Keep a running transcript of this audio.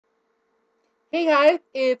Hey guys,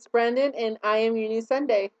 it's Brandon and I am Uni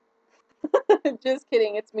Sunday. Just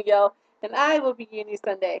kidding, it's Miguel and I will be Uni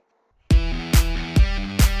Sunday.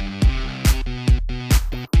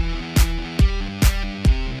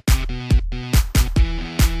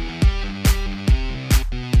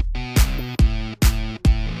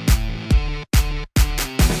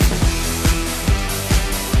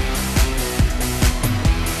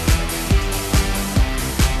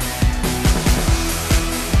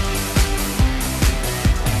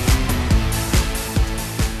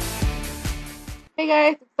 Hey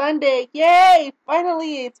guys, it's Sunday. Yay!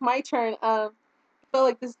 Finally, it's my turn. I felt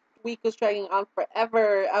like this week was dragging on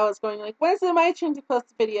forever. I was going like, when's it my turn to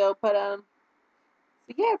post a video? So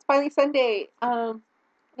yeah, it's finally Sunday.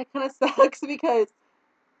 It kind of sucks because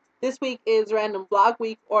this week is random vlog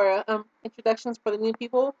week or introductions for the new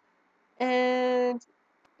people, and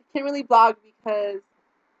I can't really vlog because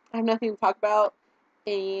I have nothing to talk about,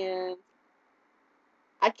 and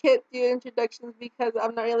I can't do introductions because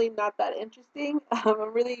I'm not that interesting.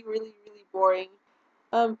 I'm really boring.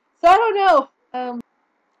 So I don't know.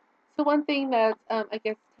 So one thing that's I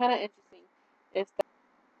guess kind of interesting is that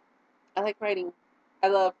I like writing. I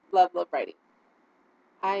love writing.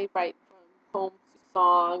 I write from poems to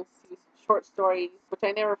songs to short stories, which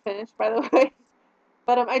I never finish, by the way.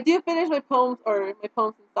 But I do finish my poems and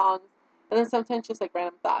songs, and then sometimes just like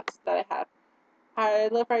random thoughts that I have. I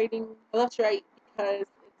love writing. I love to write because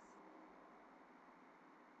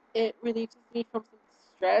it relieves me from some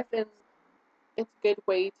stress, and it's a good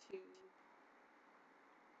way to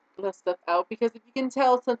let stuff out. Because if you can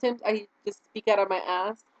tell, sometimes I just speak out of my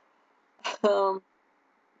ass. Um,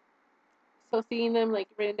 so seeing them like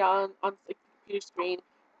written down on the computer screen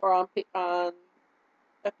or on a piece of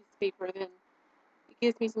paper, then it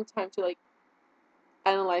gives me some time to like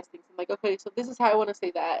analyze things. I'm like, okay, so this is how I want to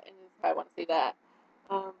say that, and this is how I want to say that.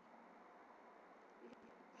 Um,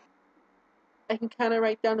 I can kind of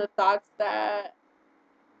write down the thoughts that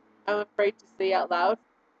I'm afraid to say out loud.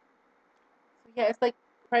 So yeah, it's like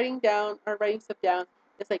writing down or writing stuff down.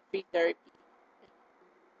 It's like free therapy.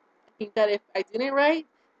 I think that if I didn't write,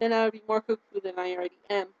 then I would be more cuckoo than I already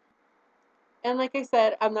am. And like I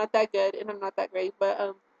said, I'm not that good and I'm not that great,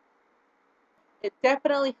 but it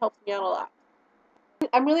definitely helps me out a lot.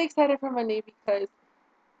 I'm really excited for Monday because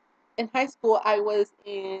in high school I was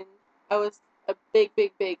a big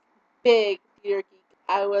theater geek.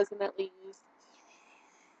 I was in at least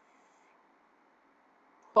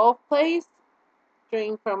 12th place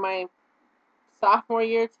during from my sophomore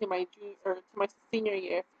year to my junior or to my senior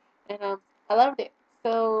year, and I loved it.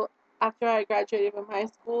 So after I graduated from high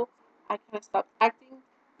school, I kind of stopped acting.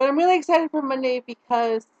 But I'm really excited for Monday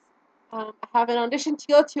because I have an audition to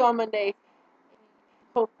go to on Monday.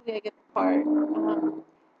 Hopefully, I get the part.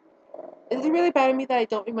 Is it really bad of me that I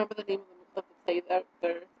don't remember the name of the play that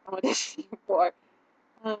I'm auditioning for?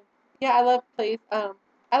 Um, yeah, I love plays. I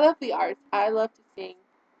love the arts. I love to sing,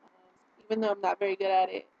 even though I'm not very good at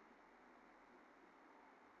it.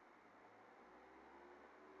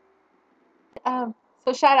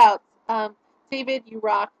 So shout outs. David, you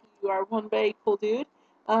rock. You are one very cool dude.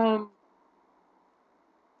 Um,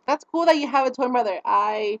 that's cool that you have a twin brother.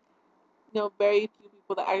 I know very few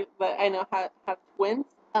people that I know have twins.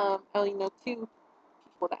 I only know two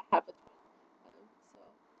people that have a twin. So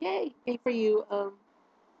yay for you.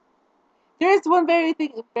 There is one very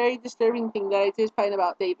disturbing thing that I did find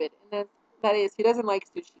about David, and that is he doesn't like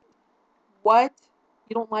sushi. What?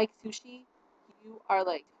 You don't like sushi? You are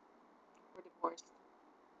like we're divorced.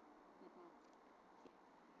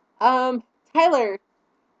 Um, Tyler.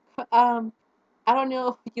 Um, I don't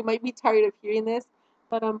know. You might be tired of hearing this,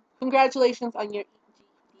 but congratulations on your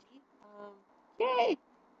GED. Yay!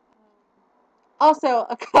 Also,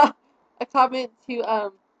 a comment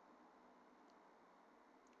to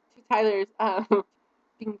Tyler's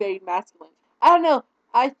being very masculine. I don't know.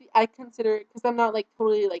 I consider it because I'm not like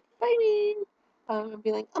totally like flaming. And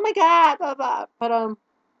being like, oh my god, blah blah. But I'm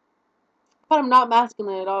not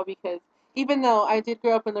masculine at all because even though I did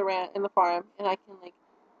grow up in the farm and I can like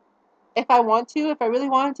if I really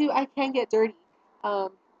want to, I can get dirty.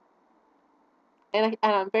 Um, and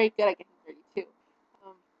I'm very good at getting dirty too.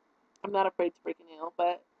 Um, I'm not afraid to break a nail,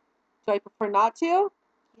 but do I prefer not to?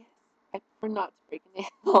 Yes, I prefer not to break a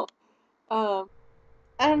nail. um,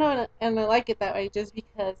 I don't know, and I like it that way just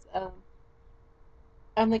because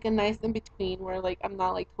I'm like a nice in between where like I'm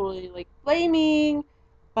not like totally like blaming,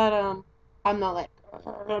 but I'm not like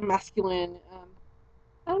masculine.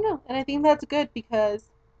 I don't know, and I think that's good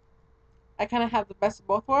because I kind of have the best of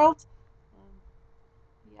both worlds. Um,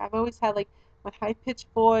 yeah, I've always had like my high pitched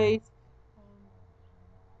voice,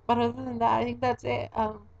 but other than that, I think that's it.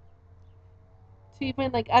 to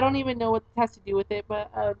even like I don't even know what this has to do with it, but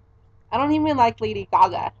I don't even like Lady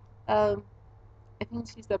Gaga. I think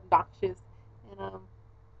she's obnoxious, and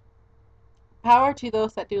power to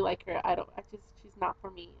those that do like her. I don't. I just she's not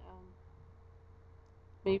for me.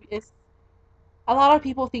 Maybe it's a lot of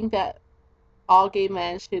people think that all gay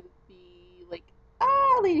men should be like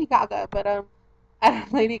Lady Gaga, but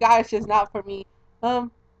Lady Gaga is just not for me.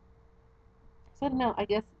 So I don't know. I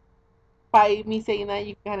guess by me saying that,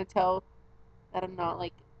 you can kind of tell that I'm not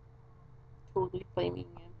like totally flaming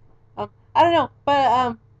him. I don't know,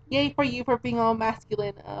 but yay for you for being all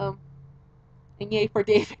masculine. And yay for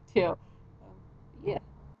David too. Yeah.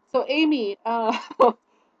 So Amy, I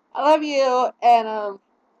love you, and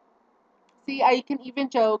see, I can even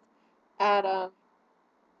joke at are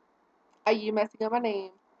you messing up my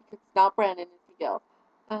name because it's not Brandon, it's Miguel.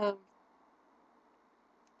 Um,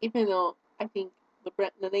 even though I think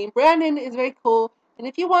the name Brandon is very cool, and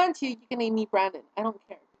if you want to, you can name me Brandon. I don't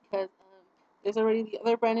care because there's already the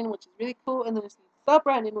other Brandon, which is really cool, and there's the sub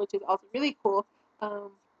Brandon, which is also really cool.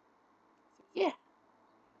 So yeah.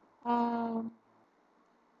 Um,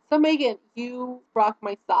 so Megan, you rock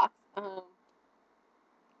my socks. I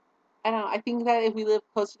don't know. I think that if we lived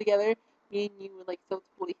closer together, me and you would like so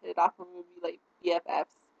totally hit it off, and we would be like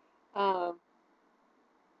BFFs. Um,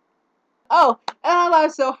 oh, and I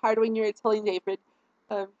laughed so hard when you were telling David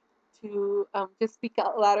um, to just speak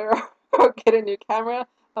out louder or get a new camera.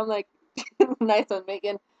 I'm like, nice one,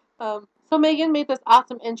 Megan. So Megan made this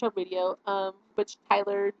awesome intro video, which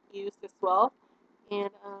Tyler used as well, and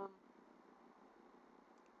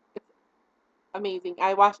it's amazing.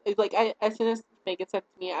 I watched it like I as soon as Megan sent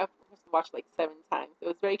it to me, I watched like 7 times. It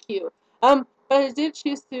was very cute. But I did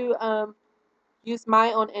choose to use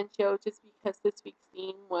my own intro just because this week's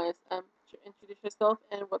theme was to introduce yourself,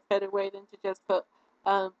 and what better way than to just put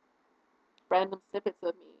um random snippets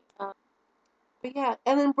of me. But yeah,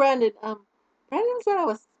 and then Brandon said I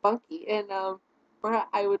was spunky, and or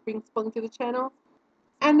I would bring spunk to the channel.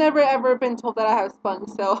 I've never ever been told that I have spunk,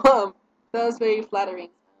 so that was very flattering.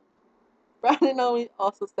 Brandon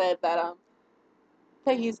also said that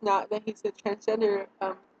he's not that he's a transgender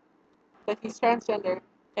that he's transgender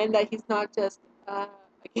and that he's not just a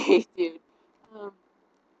gay dude. Um,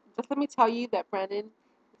 just let me tell you that Brandon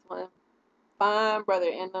is one fine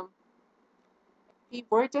brother, and if he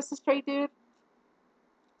were just a straight dude,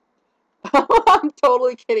 I'm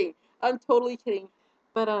totally kidding. I'm totally kidding.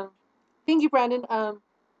 But thank you, Brandon. I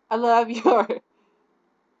love your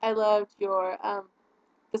I loved your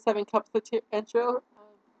the 7 cups intro.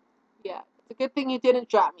 Yeah, it's a good thing you didn't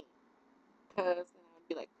drop me, because then I would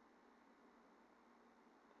be like,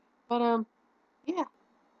 but yeah.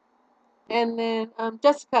 And then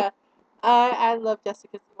Jessica, I love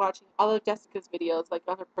Jessica's watching all of Jessica's videos like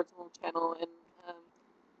on her personal channel, and um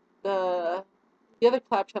the other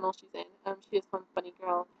collab channel she's in. She is one funny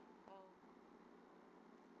girl. So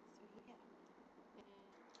yeah.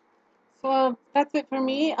 So that's it for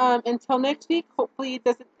me. Until next week. Hopefully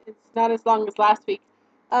it's not as long as last week.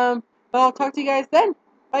 But I'll talk to you guys then.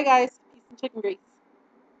 Bye guys. Peace and chicken grease.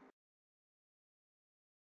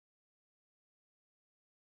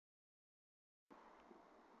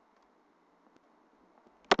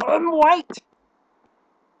 I'm white.